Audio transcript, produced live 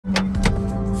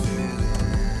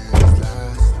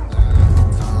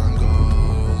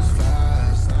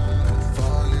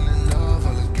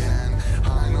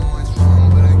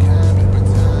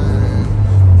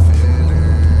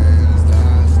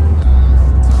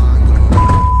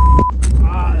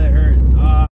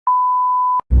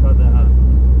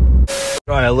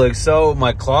look, so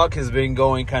my clock has been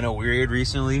going kind of weird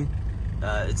recently.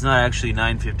 It's not actually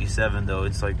 9:57 though,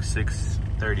 it's like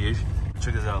 6:30ish.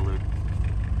 Check this out, look.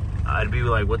 I'd be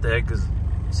like, what the heck? Cause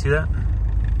see that?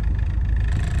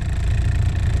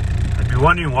 I'd be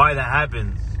wondering why that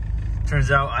happens.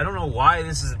 Turns out I don't know why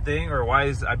this is a thing or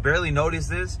why I barely noticed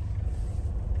this.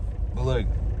 But look,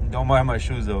 don't mind my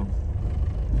shoes though.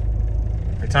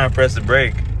 Every time I press the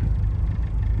brake.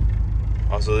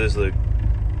 Also this, look.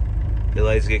 The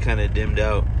lights get kind of dimmed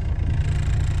out.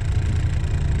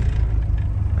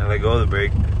 I let go of the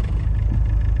brake.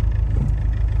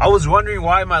 I was wondering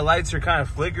why my lights are kind of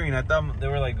flickering. I thought they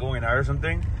were like going out or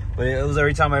something. But it was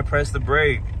every time I press the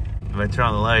brake. If I turn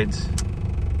on the lights,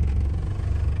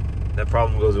 that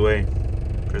problem goes away.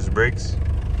 Press the brakes.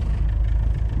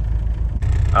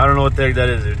 I don't know what the heck that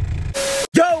is, dude.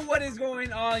 Yo, what is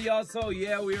going on, y'all? So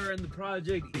yeah, we are in the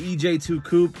project EJ2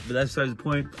 Coupe, but that's besides the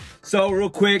point. So real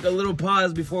quick, a little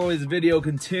pause before this video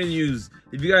continues.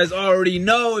 If you guys already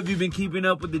know, if you've been keeping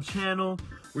up with the channel,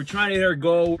 we're trying to hit our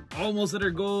goal, almost at our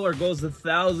goal. Our goal is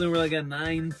 1,000. We're like at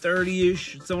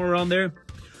 930-ish, somewhere around there.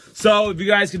 So if you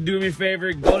guys could do me a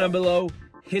favor, go down below,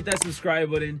 hit that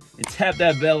subscribe button, and tap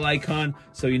that bell icon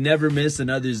so you never miss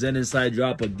another Zenocide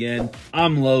drop again.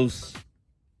 I'm Los.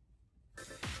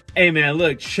 Hey man,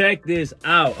 look, check this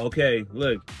out. Okay,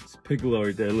 look, it's Piccolo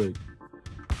right there, look.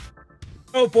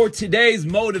 So for today's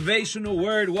motivational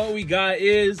word, what we got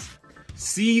is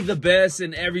see the best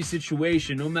in every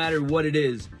situation, no matter what it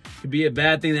is. It could be a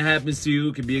bad thing that happens to you,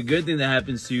 it could be a good thing that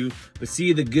happens to you, but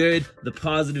see the good, the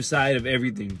positive side of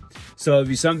everything. So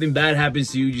if something bad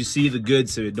happens to you, you see the good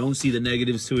to it. Don't see the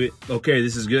negatives to it. Okay,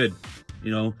 this is good,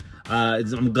 you know.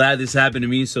 I'm glad this happened to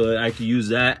me so that I can use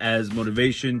that as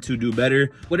motivation to do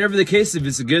better. Whatever the case, if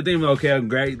it's a good thing, okay, I'm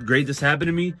great this happened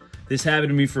to me. This happened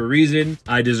to me for a reason.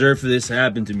 I deserve for this to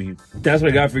happen to me. That's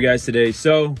what I got for you guys today.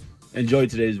 So enjoy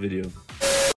today's video.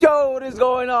 Yo, what is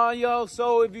going on, yo?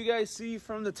 So if you guys see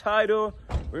from the title,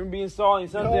 we're gonna be installing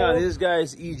something on this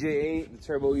guy's EJ8, the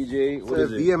turbo EJ8. What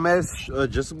is it? VMS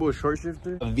adjustable short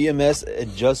shifter. A VMS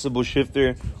adjustable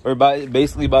shifter. We're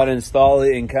basically about to install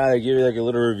it and kind of give it like a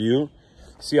little review.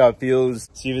 See how it feels,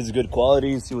 see if it's good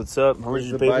quality, see what's up. How much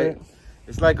did you pay for it?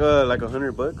 It's like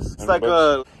 $100. It's like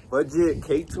a budget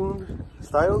K-tune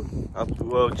style.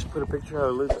 Well, just put a picture how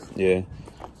it looks. Yeah.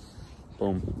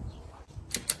 Boom.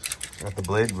 Got the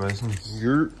blade, bro. I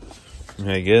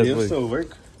guess. It'll still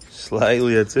work.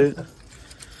 Slightly, that's it. The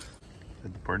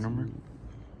part number?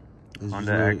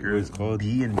 Honda Acura. It's called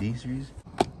B and D series.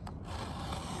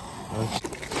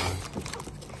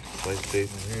 Slice tape.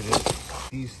 Here it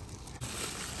is.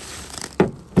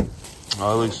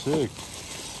 Oh, it looks sick.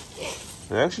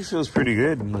 It actually feels pretty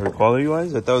good, quality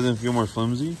wise. I thought it was gonna feel more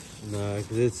flimsy. Nah,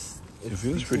 because it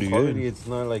feels pretty quality. good.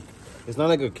 It's not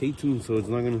like a K-tune, so it's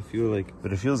not gonna feel like.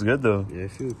 But it feels good though. Yeah,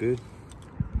 it feels good.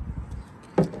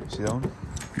 See that one?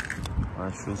 Oh,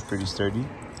 it feels pretty sturdy.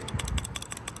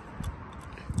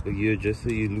 Like you adjust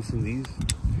it, you loosen these.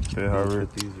 Okay, however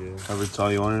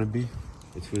tall you want it to be.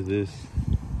 It's for this,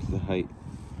 the height.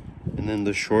 And then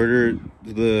the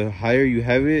higher you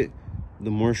have it, the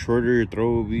more shorter your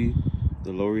throw will be.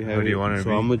 The lower you have it. What do you want it to be?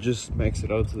 So I'm gonna just max it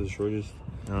out to the shortest.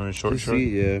 Short.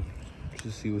 Yeah,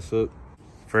 just see what's up.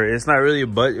 It's not really a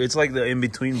budget. It's like the in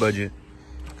between budget.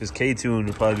 Because K-tune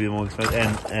would probably be the most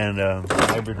expensive, and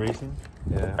hybrid racing.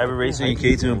 Yeah, hybrid racing and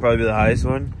K-tune would probably be the highest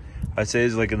one. I'd say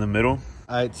it's like in the middle.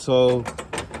 Alright, so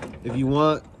if you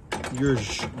want your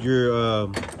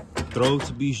throw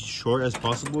to be short as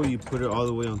possible, you put it all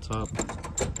the way on top.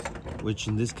 Which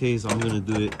in this case, I'm gonna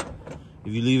do it.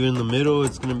 If you leave it in the middle,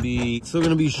 it's still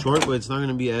gonna be short, but it's not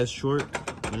gonna be as short.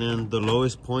 And then the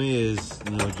lowest point is,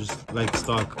 you know, just like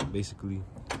stock, basically.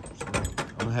 So I'm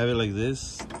gonna have it like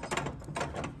this.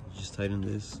 Just tighten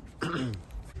this. Take out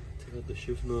the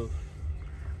shift knob.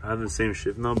 I have the same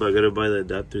shift knob, but I gotta buy the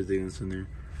adapter thing that's in there.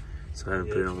 So I haven't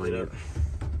put it on mine yet.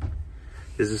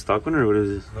 Is this stock one or what is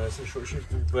this? No, it's a short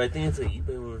shifter, but I think it's an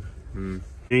eBay one.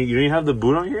 You don't have the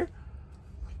boot on here?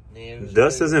 Nah,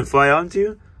 dust doesn't fly onto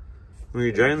you when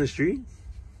you're driving the street?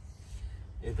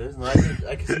 It does not.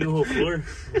 I can see the whole floor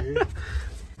right here.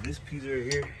 This piece right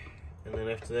here, and then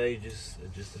after that you just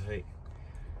adjust the height.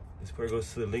 This part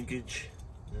goes to the linkage,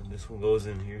 and this one goes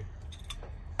in here.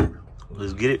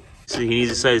 Let's get it. See, he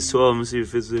needs a size 12. Let's see if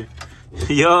it fits there.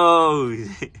 Yo!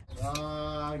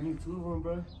 I need 2 of them,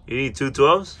 bro. You need 2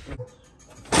 12s?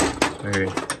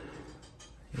 Alright.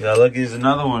 Yeah, look, here's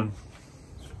another one.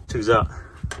 Check this out.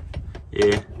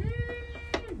 Yeah.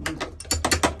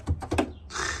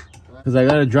 Because I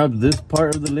gotta drop this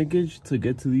part of the linkage to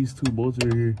get to these 2 bolts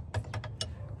right here.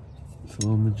 So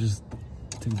I'm gonna just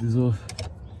take this off.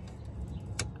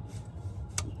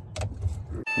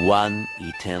 One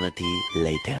eternity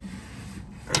later.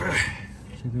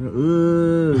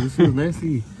 This is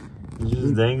nasty. It's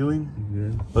just dangling.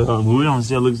 Yeah. Look, I'm moving on.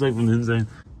 See how it looks like from the inside.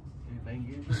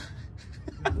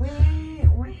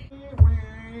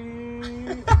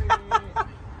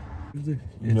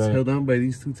 It's held down by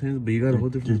these 210s, but you gotta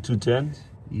hold it from 210s?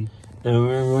 Yeah. And I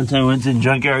remember one time I went to the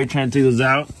junkyard trying to take those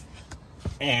out,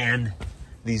 and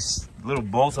these little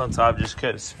bolts on top just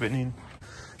kept spinning.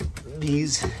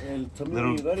 These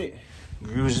little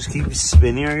grooves just keep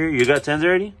spinning right here. You got 10s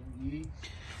already? Yeah.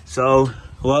 So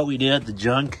what we did at the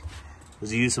junk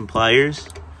was use some pliers.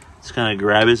 Just kind of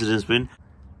grab it so it doesn't spin.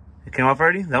 It came off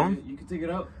already? That one? You can take it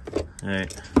out. All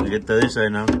right, I get the other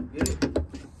side now. Get it.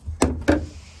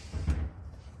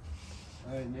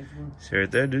 All right, next one. See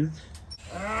right there, dude.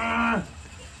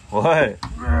 What?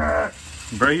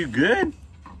 Bro, you good?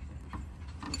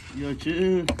 Yo,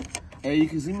 chill. Hey, you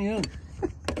can see me up.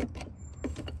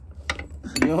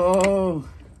 Yo.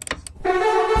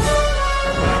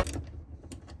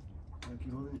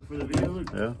 For the video,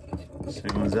 look. Yeah.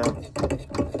 Second one's out.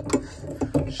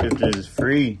 Shifter is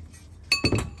free.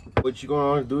 What you're gonna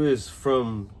want to do is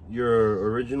from your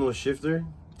original shifter,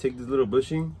 take this little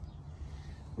bushing.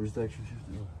 Where's the actual shifter?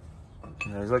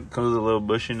 Yeah, it's like comes with a little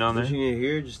bushing down there. Bushing it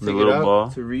here, just The take it little out ball.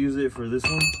 to reuse it for this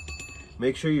one.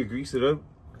 Make sure you grease it up.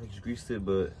 I just greased it,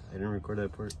 but I didn't record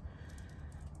that part.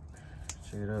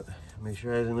 Check it out. Make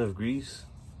sure it has enough grease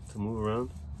to move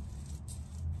around.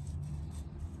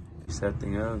 Set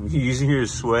thing up. You using your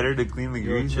sweater to clean the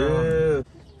grease? Yeah.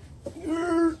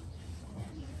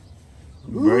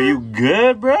 Bro, you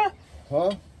good, bro?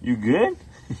 Huh? You good?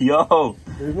 Yo.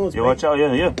 Yo, watch out.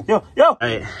 Yo. All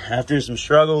right, after some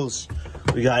struggles,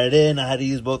 we got it in. I had to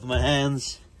use both of my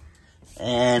hands.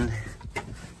 And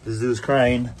this dude's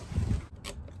crying.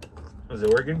 Is it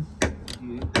working?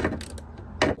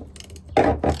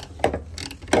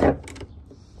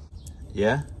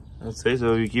 Yeah, I'd say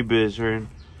so. You keep it a certain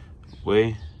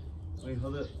way. Wait,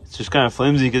 hold up. It's just kind of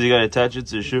flimsy because you got to attach it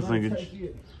to the shift linkage.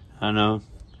 I know.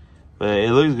 But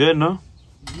it looks good, no?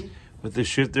 With the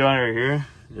shifter on it right here,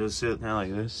 it'll sit kind of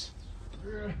like this.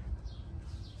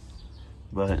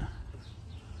 But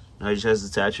now you just have to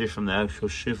attach it from the actual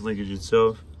shift linkage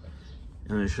itself.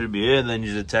 And it should be it. Then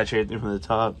you just attach everything from the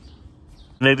top.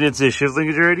 Connected it to the shift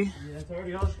linkage already? Yeah, it's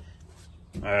already on.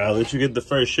 Alright, I'll let you get the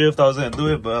first shift. I was going to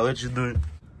do it, but I'll let you do it.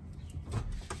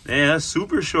 Man, that's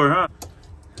super short, huh?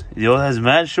 Yo, that's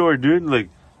mad short, dude. Look,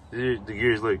 the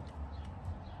gears, look.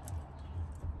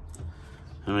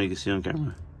 I don't know if you can see on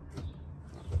camera.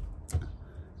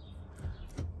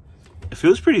 It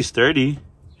feels pretty sturdy.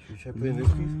 Should we try putting this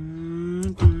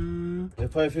piece? It'll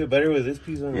probably feel better with this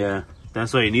piece on it. Yeah,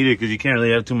 that's why you need it, because you can't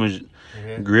really have too much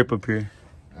grip up here.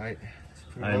 Alright.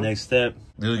 Alright, next step.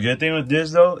 The good thing with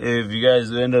this, though, if you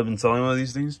guys end up installing one of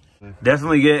these things,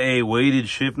 definitely get a weighted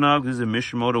shift knob. This is a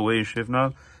Mishimoto weighted shift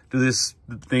knob. Because this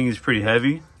thing is pretty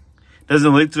heavy.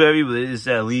 Doesn't look too heavy, but it's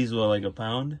at least, what, like a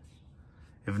pound?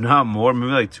 If not more,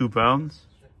 maybe like 2 pounds.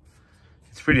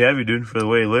 It's pretty heavy, dude, for the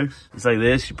way it looks. It's like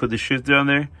this. You put the shifter on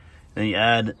there, then you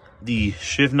add the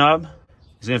shift knob.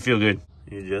 It's going to feel good.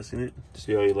 You're adjusting it.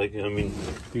 See how you like it. I mean,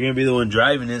 you're going to be the one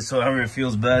driving it, so however it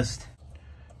feels best.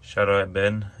 Shout out at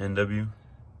Ben, NW.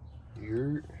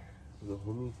 You're the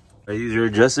homie. You're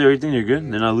adjusting everything, you're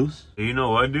good? They're not loose? You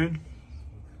know what, dude?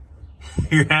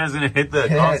 Your hand's gonna hit the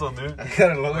console, dude. I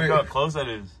gotta lower it. Look how close that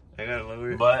is. I gotta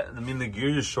lower it. But, I mean, the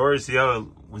gears are short. See how,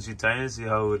 once you tighten it, see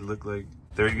how it would look like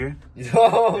third gear?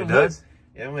 Yo, It does?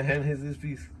 Yeah, my hand hits this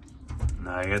piece.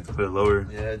 Nah, you have to put it lower.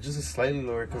 Yeah, just a slightly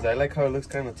lower, because I like how it looks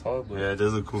kind of tall. But Yeah, it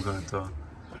does look cool kind of tall.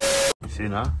 You see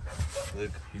now? look,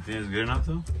 You think it's good enough,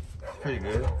 though? it's pretty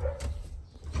good.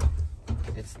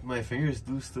 It's my fingers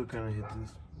do still kind of hit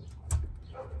this.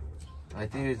 I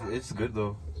think it's good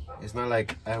though. It's not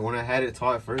like when I had it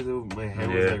taut at first, my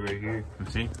hand was like right here.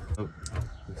 See? Oh,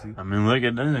 let's see. I mean, look,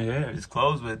 it doesn't hit. It's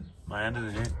closed, but my hand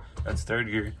doesn't hit. That's third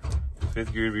gear.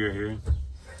 Fifth gear would be right here.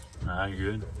 Nah,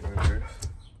 you're good.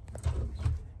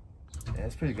 Yeah,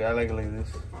 it's pretty good. I like it like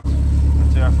this.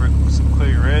 Let's take out for some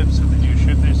quick ribs with the new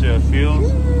shifter, see how it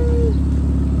feels.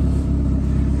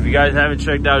 If you guys haven't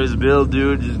checked out his build,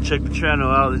 dude, just check the channel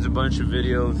out. There's a bunch of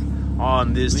videos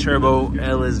on this turbo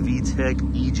Lsvtec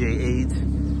EJ8.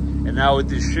 And now with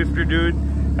this shifter, dude,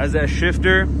 has that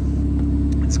shifter.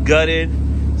 It's gutted.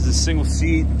 It's a single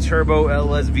seat turbo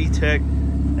Lsvtec.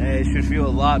 And it should feel a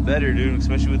lot better, dude,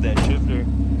 especially with that shifter.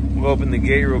 We'll open the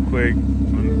gate real quick.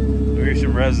 We'll hear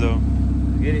some revs though.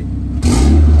 Get it.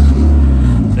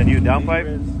 Is that new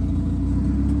downpipe?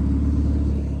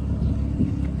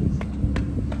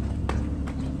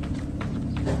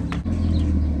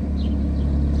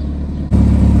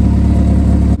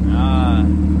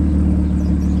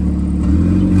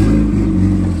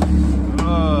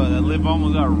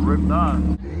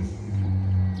 huh?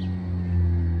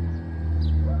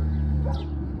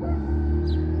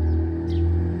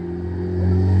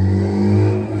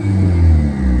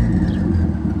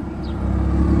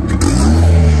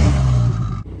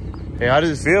 Hey, how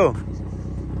does it feel?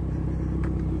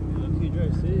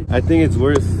 I think it's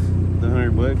worth the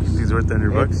 $100. It's worth the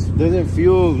 $100. It doesn't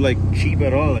feel like cheap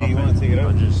at all. Like you want to take it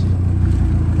out?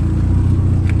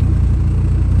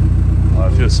 Oh, I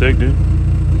feel sick, dude.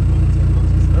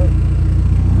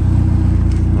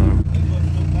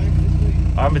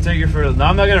 I'm gonna take it for. No,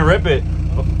 I'm not gonna rip it.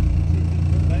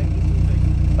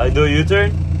 Like do a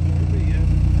U-turn?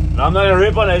 No, I'm not gonna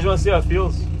rip on it. I just want to see how it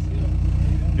feels.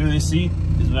 Dude, this seat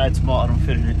is mad small. I don't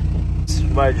fit in it. So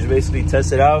might just basically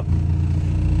test it out.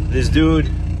 This dude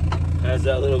has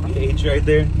that little gauge right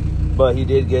there, but he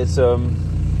did get some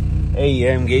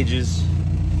AEM gauges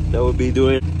that we'll be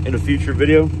doing in a future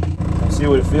video. See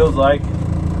what it feels like.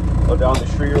 Go down the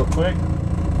street real quick.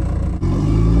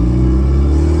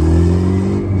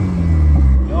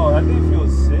 Yo, that thing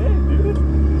feels sick, dude.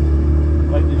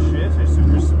 Like the shifts are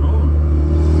super smooth.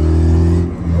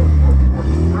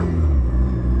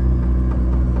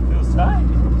 Feels tight.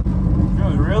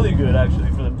 Feels really good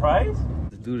actually for the price.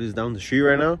 The dude is down the street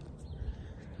right now,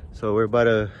 so we're about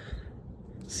to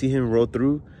see him roll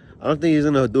through. I don't think he's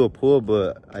gonna do a pull,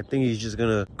 but I think he's just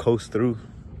gonna coast through.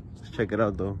 Let's check it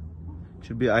out though.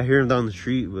 Should be. I hear him down the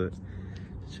street, but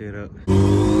let's check it out.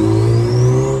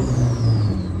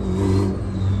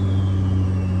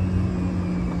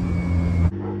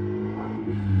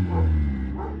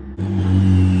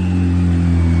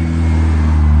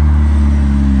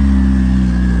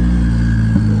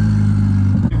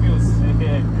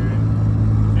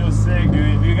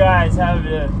 Guys have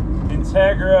an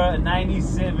INTEGRA, a 90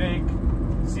 Civic,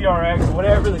 CRX,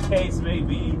 whatever the case may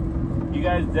be, you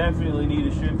guys definitely need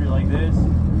a shifter like this.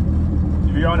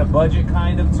 If you're on a budget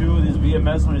kind of too, this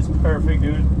VMS one is perfect,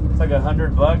 dude. It's like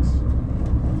 $100 bucks.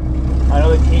 I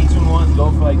know the K-Tune ones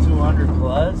go for like 200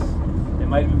 plus. It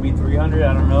might even be 300,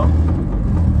 I don't know.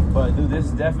 But dude, this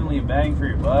is definitely a bang for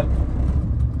your buck.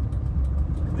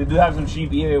 They do have some cheap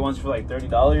eBay ones for like $30,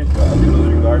 but I think those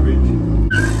are garbage.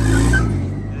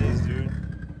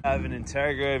 I have an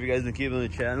INTEGRA. If you guys been keeping the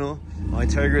channel, my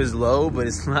INTEGRA is low, but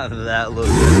it's not that low.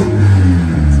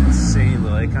 It's insane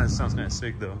low. It kind of sounds kind of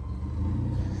sick though.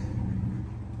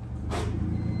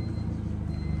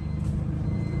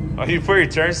 Oh, you put your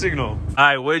turn signal. All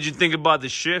right, what did you think about the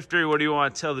shifter? What do you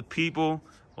want to tell the people?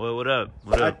 Well, what up?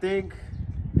 What up? I think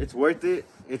it's worth it.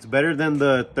 It's better than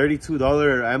the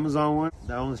 $32 Amazon one.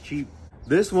 That one's cheap.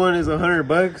 This one is $100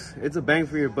 bucks. It's a bang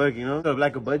for your buck, you know,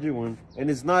 like a budget one. And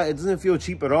it's not. It doesn't feel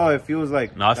cheap at all. It feels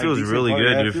like. No, it feels really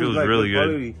good. Dude. It feels like really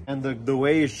good. And the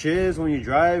way it shifts when you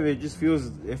drive, it just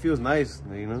feels. It feels nice,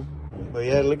 you know. But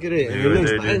yeah, look at it. Yeah, it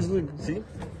looks nice. Look, see.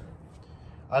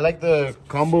 I like the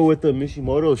combo with the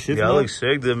Mishimoto shift. Yeah, it looks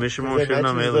sick. The Mishimoto shift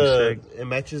nut looks sick. It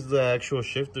matches the actual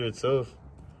shifter itself.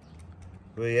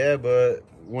 But yeah, but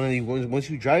once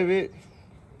you drive it.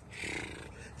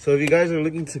 So if you guys are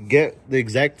looking to get the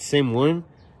exact same one,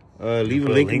 leave a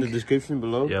link in the description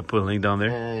below. Yeah, put a link down there.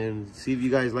 And see if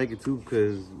you guys like it too,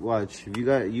 because watch, if you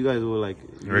guys will like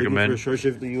recommend for a short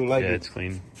shifter, you'll like it. Yeah, it's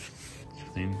clean. It's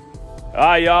clean.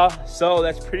 Alright, y'all. So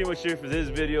that's pretty much it for this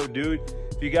video, dude.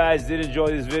 If you guys did enjoy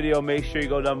this video, make sure you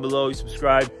go down below, you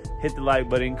subscribe, hit the like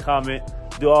button, comment,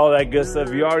 do all that good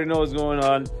stuff. You already know what's going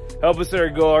on. Help us at our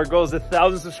goal. Our goal is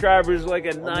 1,000 subscribers, like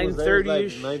at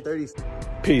 9:30ish. Like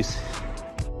 9:30. Peace.